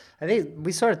 Yeah, I think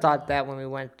we sort of thought that when we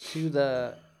went to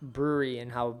the brewery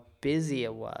and how busy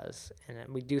it was, and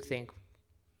we do think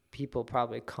people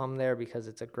probably come there because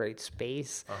it's a great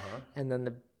space, and then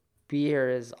the beer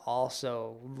is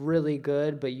also really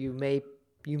good, but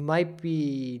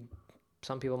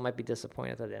some people might be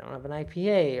disappointed that they don't have an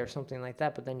IPA or something like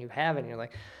that, but then you have it and you're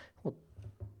like, well,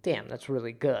 damn, that's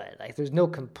really good. Like, there's no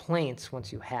complaints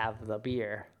once you have the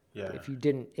beer. Yeah. If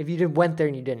you went there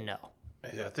and you didn't know.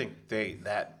 I think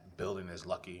that building is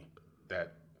lucky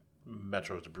that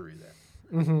Metro's the brewery there.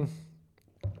 Mm-hmm.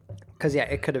 Because,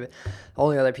 it could have been.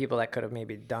 Only other people that could have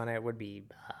maybe done it would be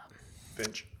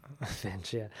Finch.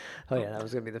 Finch, yeah. Oh, yeah, that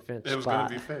was going to be the Finch It was spot.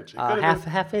 going to be Finch.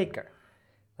 Half acre.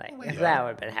 Like, if that would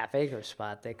have been a half acre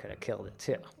spot, they could have killed it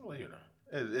too. Well,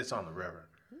 it's on the river.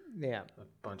 Yeah. A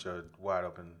bunch of wide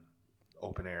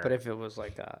open air. But if it was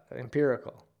like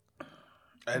Empirical.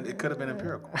 And it could have been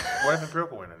Empirical. What if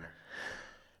Empirical went in there?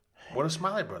 What if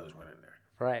Smiley Brothers went in there?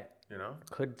 Right.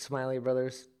 Could Smiley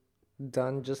Brothers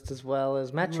done just as well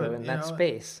as Metro in that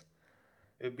space?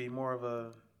 It'd be more of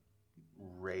a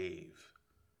rave.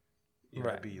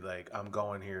 It'd be like, I'm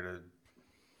going here to...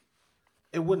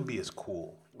 It wouldn't be as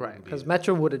cool. Right, because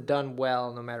Metro would have done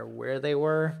well no matter where they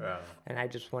were. Yeah. And I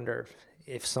just wonder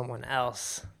if someone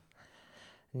else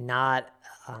not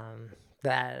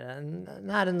in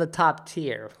the top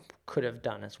tier could have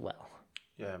done as well.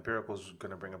 Yeah, Empirical's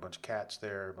going to bring a bunch of cats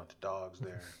there, a bunch of dogs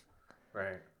there,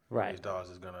 right? Right. These dogs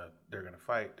they're going to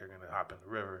fight, they're going to hop in the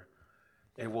river.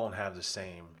 It won't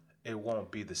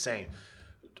be the same.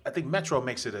 I think Metro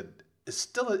makes it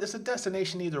it's a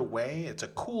destination either way. It's a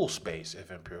cool space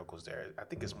if Empirical's there. I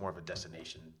think it's more of a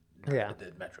destination than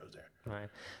Metro's there. Right.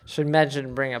 Should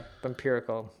mention, bring up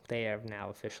Empirical. They have now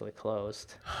officially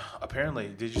closed. Apparently.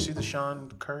 Did you see the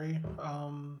Sean Curry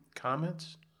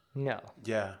comments? No.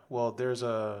 Yeah. Well, there's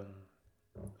a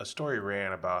story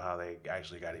ran about how they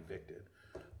actually got evicted.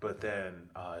 But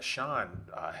then Sean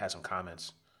had some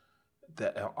comments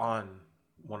that on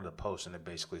one of the posts, and it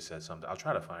basically said something. I'll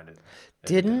try to find it.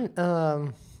 Didn't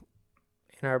in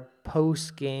our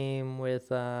post game with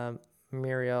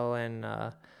Muriel and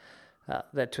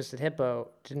that Twisted Hippo,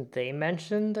 didn't they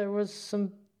mention there was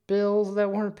some bills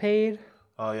that weren't paid?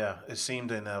 Oh yeah, it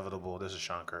seemed inevitable. This is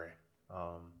Sean Curry.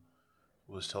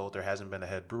 Was told there hasn't been a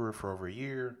head brewer for over a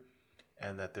year,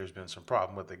 and that there's been some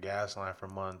problem with the gas line for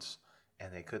months,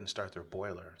 and they couldn't start their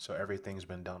boiler, so everything's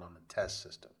been done on the test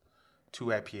system. 2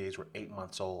 IPAs were 8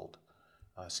 months old.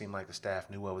 Seemed like the staff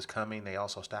knew what was coming. They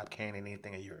also stopped canning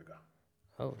anything a year ago.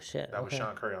 Oh, shit. That was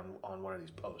Sean Curry on one of these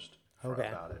posts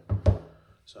about it.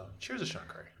 So, cheers to Sean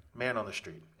Curry. Man on the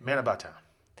street. Man about town.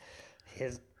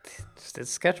 His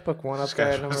sketchbook one up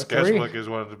there at number 3. Sketchbook is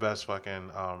one of the best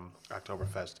fucking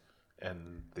Oktoberfest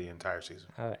in the entire season.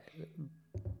 All right.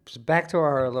 So back to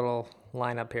our little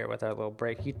lineup here with our little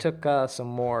break. You took some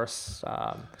more...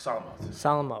 Salamoth.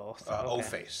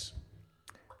 O-Face.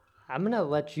 I'm going to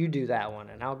let you do that one,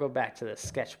 and I'll go back to the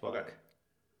sketchbook. Okay.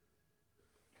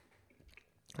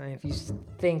 And if you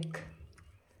think,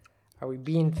 are we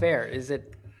being fair? Is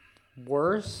it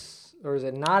worse, or is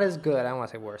it not as good? I don't want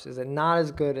to say worse. Is it not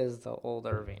as good as the old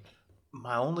Irving?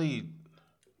 My only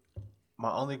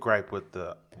gripe with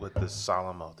the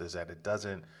Salamoth is that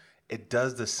it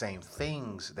does the same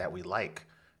things that we like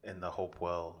in the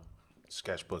Hopewell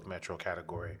sketchbook, Metro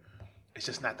category. It's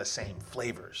just not the same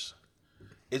flavors.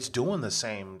 It's doing the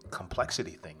same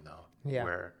complexity thing though. Yeah.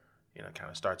 Where, you know, it kind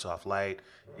of starts off light,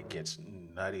 it gets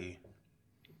nutty,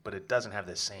 but it doesn't have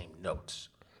the same notes.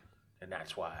 And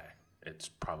that's why it's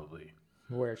probably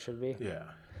Where it should be. yeah.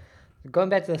 Going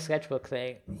back to the sketchbook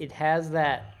thing, it has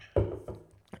that.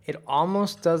 It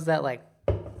almost does that like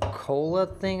cola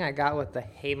thing I got with the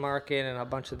Haymarket and a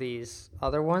bunch of these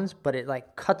other ones, but it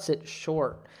like cuts it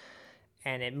short,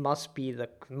 and it must be the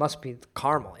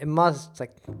caramel. It must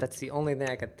like that's the only thing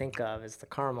I could think of is the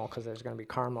caramel because there's gonna be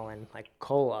caramel in like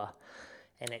cola,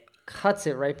 and it cuts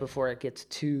it right before it gets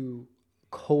too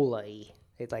cola-y.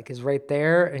 It like is right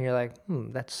there, and you're like,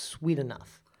 that's sweet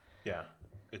enough. Yeah.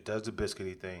 It does the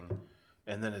biscuity thing,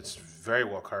 and then it's very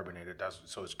well carbonated.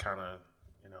 So it's kind of,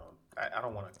 you know, I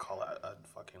don't want to call it a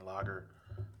fucking lager,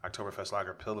 Oktoberfest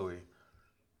lager pillowy,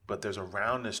 but there's a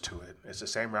roundness to it. It's the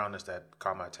same roundness that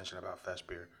caught my attention about Fest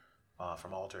beer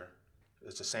from Alter.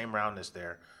 It's the same roundness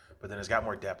there, but then it's got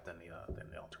more depth than the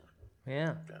Alter one.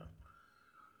 Yeah. Yeah.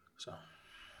 So.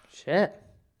 Shit.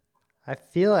 I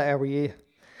feel like, are we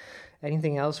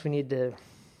anything else we need to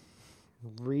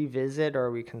revisit, or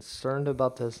are we concerned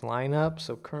about this lineup?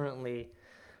 So currently,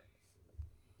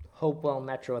 Hopewell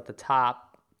Metro at the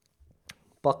top,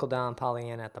 Buckle Down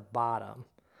Pollyanna at the bottom.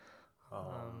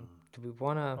 Do we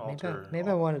want to? Maybe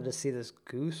I wanted to see this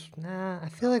Goose. Nah, I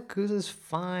feel like Goose is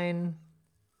fine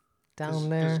down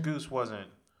there. Goose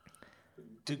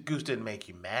didn't make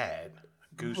you mad.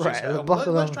 Goose Right, just the had,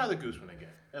 Buckle let's Down- try the Goose one again.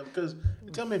 Because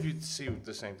tell me if you see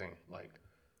the same thing. Like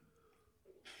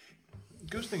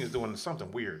Goose thing is doing something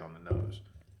weird on the nose.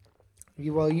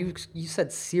 You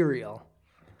said cereal.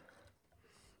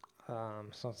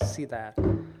 So let's see that.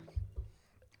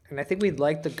 And I think we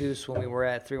liked the Goose when we were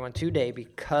at 312 Day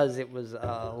because it was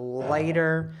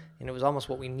lighter and it was almost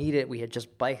what we needed. We had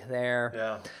just biked there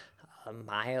Yeah. a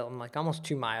mile, like almost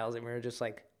 2 miles, and we were just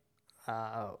like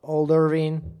Old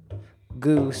Irving,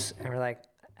 Goose, and we're like,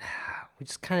 we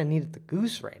just kind of needed the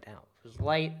Goose right now. It was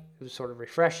light. It was sort of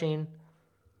refreshing.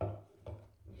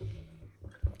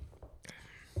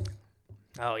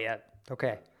 Oh yeah.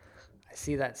 Okay. I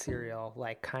see that cereal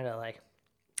like kind of like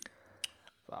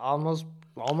almost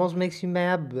makes you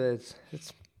mad, but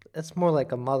it's more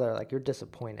like a mother, like you're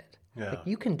disappointed. Yeah. Like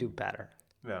you can do better.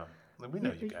 Yeah. Like, we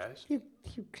know you guys. You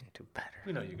can do better.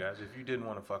 We know you guys. If you didn't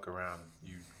want to fuck around,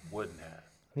 you wouldn't have.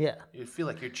 Yeah. You feel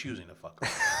like you're choosing to fuck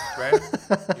around, right?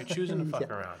 You're choosing to fuck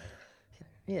around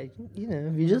here. Yeah, you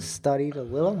know, if you just studied a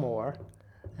little more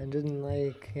and didn't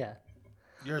like, yeah.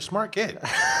 You're a smart kid.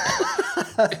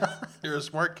 You're a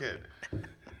smart kid.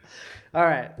 All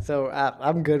right, so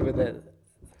I'm good with it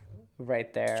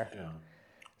right there. Yeah.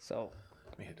 So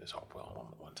Let me hit this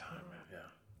Hopewell one time, man. Yeah.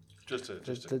 Just to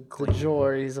the clean,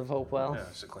 joys of Hopewell. yeah,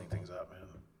 just to clean things up, man.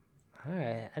 All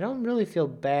right, I don't really feel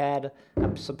bad.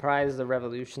 I'm surprised the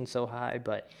Revolution's so high,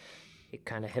 but it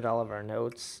kind of hit all of our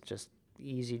notes. Just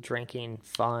easy drinking,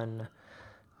 fun,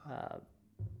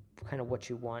 kind of what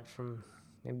you want from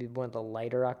maybe one of the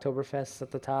lighter Oktoberfests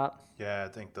at the top. Yeah, I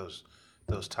think those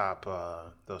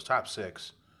top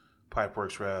six,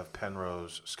 Pipeworks Rev,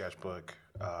 Penrose, Sketchbook,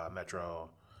 Metro,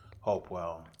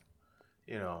 Hopewell,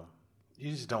 you know, you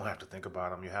just don't have to think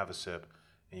about them. You have a sip,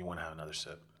 and you want to have another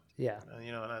sip. Yeah.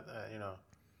 You know,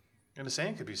 and the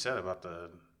same could be said about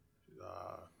the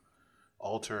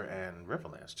Alter and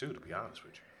Riverlands too. To be honest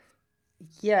with you.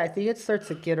 Yeah, I think it starts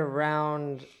to get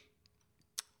around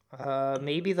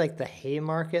maybe like the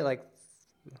Haymarket, like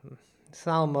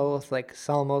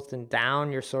Salamoth and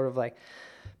down. You're sort of like,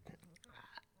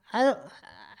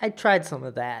 I tried some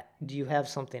of that. Do you have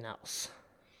something else?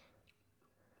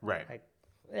 Right. Like,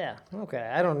 yeah,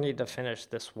 okay. I don't need to finish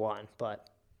this one, but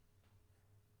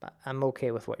I'm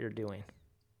okay with what you're doing.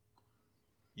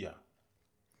 Yeah.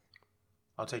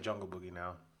 I'll take Jungle Boogie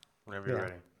now. Whenever you're Yeah.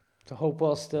 ready. So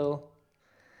Hopewell still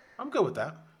I'm good with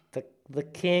that. the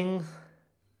king.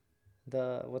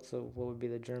 What would be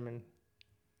the German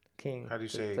king? How do you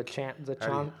say- the chancellor?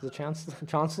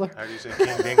 How do you say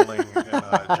King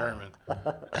Dingling in German?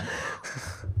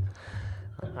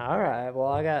 All right. Well,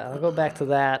 I'll go back to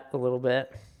that a little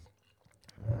bit.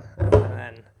 And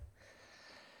then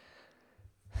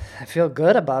I feel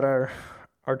good about our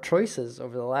choices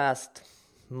over the last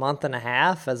month and a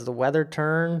half as the weather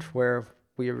turned, where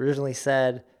we originally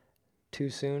said too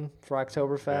soon for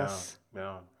Oktoberfest.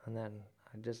 Yeah. And then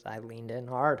I leaned in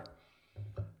hard.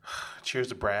 Cheers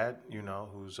to Brad,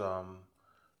 who's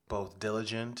both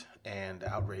diligent and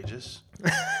outrageous.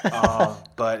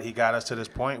 But he got us to this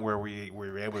point where we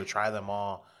were able to try them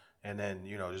all and then,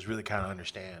 just really kind of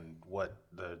understand what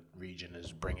the region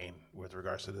is bringing with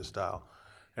regards to this style.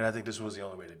 And I think this was the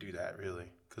only way to do that, really,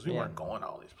 because we weren't going to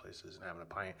all these places and having a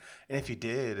pint. And if you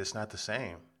did, it's not the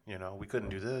same. You know, we couldn't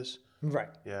do this. Right.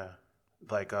 Yeah.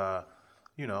 Like,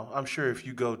 you know, I'm sure if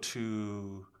you go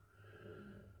to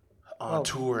on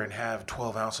tour and have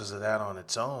 12 ounces of that on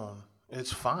its own,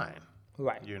 it's fine.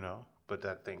 Right. You know, but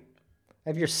that thing.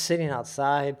 If you're sitting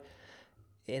outside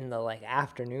in the like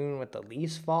afternoon with the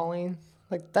leaves falling,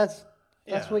 like that's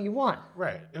what you want.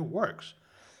 Right. It works.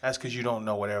 That's because you don't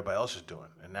know what everybody else is doing.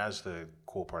 And that's the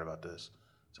cool part about this.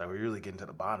 It's like we're really getting to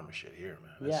the bottom of shit here,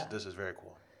 man. This is very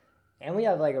cool. And we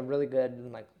have like a really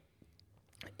good, like,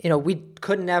 you know, we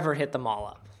could never hit them all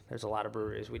up. There's a lot of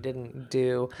breweries we didn't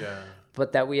do. Yeah.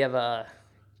 But that we have a,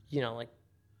 you know, like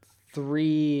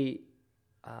 3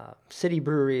 city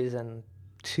breweries and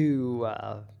 2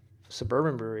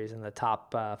 suburban breweries in the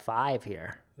top 5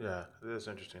 here. Yeah, it is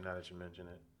interesting now that you mention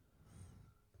it.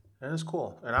 And it's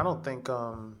cool. And I don't think,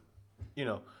 you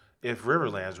know, if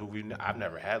Riverlands, I've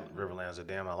never had Riverlands a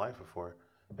day in my life before.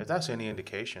 If that's any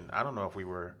indication, I don't know if we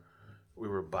were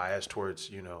biased towards,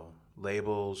 you know,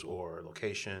 labels or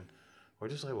location. We're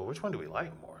just like, well, which one do we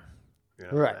like more? You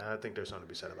know? Right. And I think there's something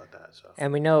to be said about that. So.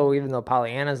 And we know even though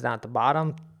Pollyanna's down at the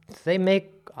bottom, they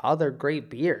make other great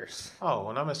beers. Oh,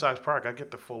 when I'm at Sox Park, I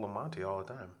get the Full Monty all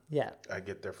the time. Yeah. I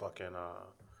get their fucking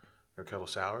their kettle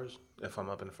sours if I'm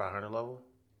up in the 500 level.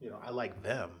 You know, I like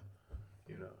them,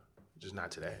 you know, just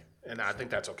not today. And I think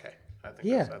that's okay. I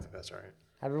think that's all right.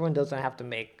 Everyone doesn't have to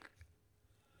make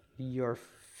your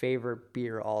favorite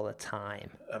beer all the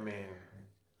time. I mean,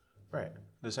 right.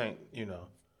 This ain't, you know,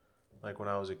 like when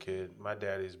I was a kid, my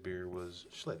daddy's beer was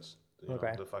Schlitz. You know,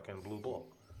 the fucking Blue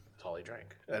Bull. That's all he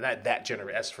drank.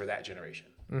 That's for that generation.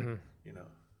 Mm-hmm. You know,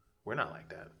 we're not like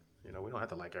that. You know, we don't have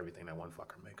to like everything that one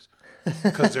fucker makes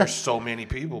because there's so many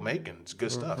people making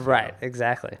good stuff. Right, you know?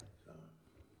 Exactly.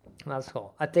 That's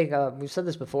cool. I think we've said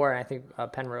this before, and I think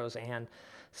Penrose and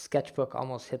Sketchbook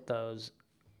almost hit those.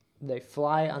 They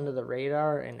fly under the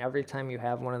radar, and every time you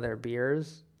have one of their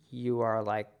beers, you are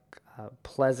like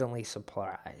pleasantly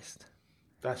surprised.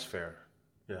 That's fair.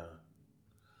 Yeah.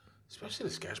 Especially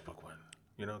the Sketchbook one,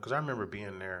 you know, because I remember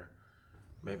being there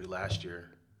maybe last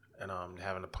year. And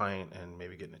having a pint and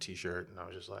maybe getting a T-shirt, and I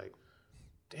was just like,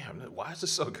 "Damn, why is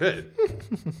this so good?"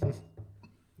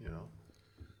 You know.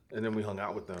 And then we hung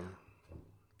out with them,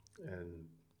 and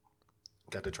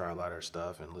got to try a lot of their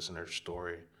stuff and listen to their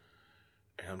story.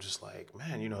 And I'm just like,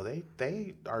 man, you know,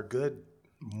 they are good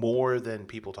more than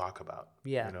people talk about.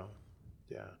 Yeah. You know.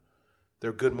 Yeah.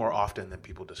 They're good more often than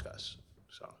people discuss.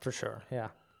 So. For sure. Yeah.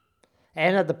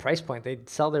 And at the price point, they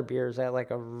sell their beers at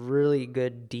like a really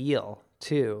good deal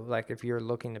too. Like if you're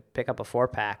looking to pick up a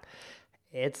 4-pack,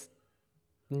 it's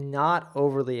not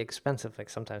overly expensive. Like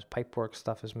sometimes Pipeworks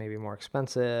stuff is maybe more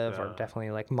expensive, or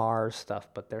definitely like Mars stuff,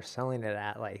 but they're selling it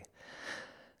at like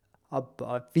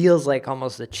it feels like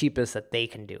almost the cheapest that they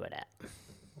can do it at.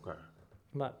 Okay.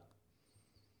 But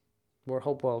we're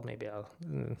hopeful maybe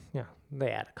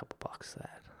they add a couple bucks to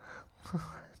that.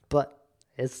 But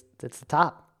it's the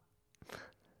top.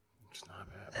 It's not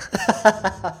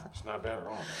bad. It's not bad at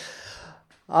all.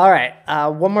 All right.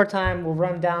 One more time. We'll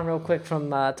run down real quick from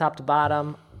top to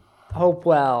bottom.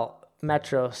 Hopewell,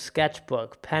 Metro,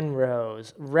 Sketchbook,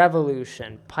 Penrose,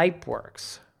 Revolution,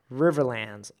 Pipeworks,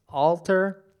 Riverlands,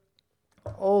 Alter,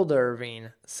 Old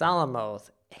Irving, Salamoth,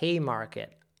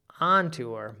 Haymarket, On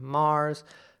Tour, Mars,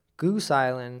 Goose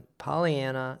Island,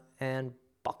 Pollyanna, and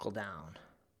Buckle Down.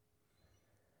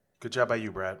 Good job by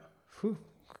you, Brad. Whew.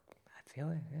 I feel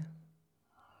it, yeah.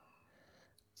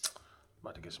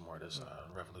 About to get some more of this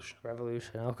Revolution.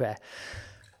 Revolution, okay.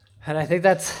 And I think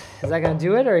is that going to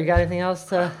do it, or you got anything else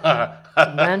to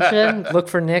mention? Look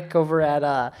for Nick over at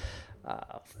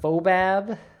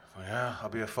Fobab. Yeah, I'll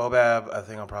be at Fobab. I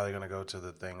think I'm probably going to go to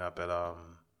the thing up at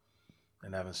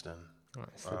in Evanston.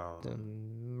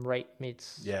 Right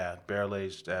meets. Yeah, barrel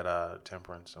aged at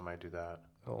Temperance. I might do that.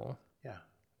 Cool. Yeah,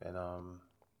 and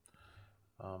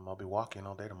I'll be walking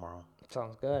all day tomorrow.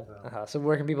 Sounds good. So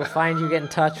where can people find you, get in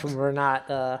touch when we're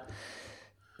not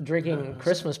drinking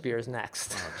Christmas beers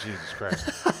next? Oh, Jesus Christ.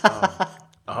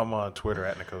 I'm on Twitter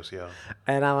at Nicosio.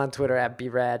 And I'm on Twitter at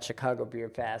BRAD, Chicago Beer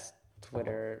Pass,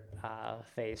 Twitter,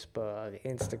 Facebook,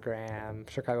 Instagram,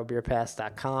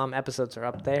 chicagobeerpass.com. Episodes are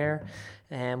up there.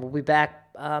 And we'll be back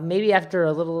maybe after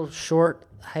a little short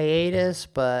hiatus,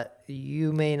 but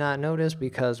you may not notice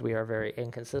because we are very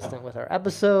inconsistent with our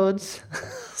episodes.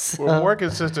 So, we're more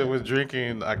consistent with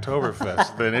drinking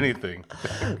Oktoberfest than anything.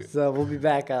 So we'll be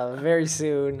back very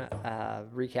soon,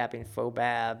 recapping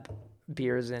Fobab,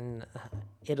 beers in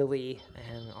Italy,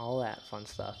 and all that fun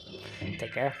stuff.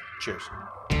 Take care. Cheers.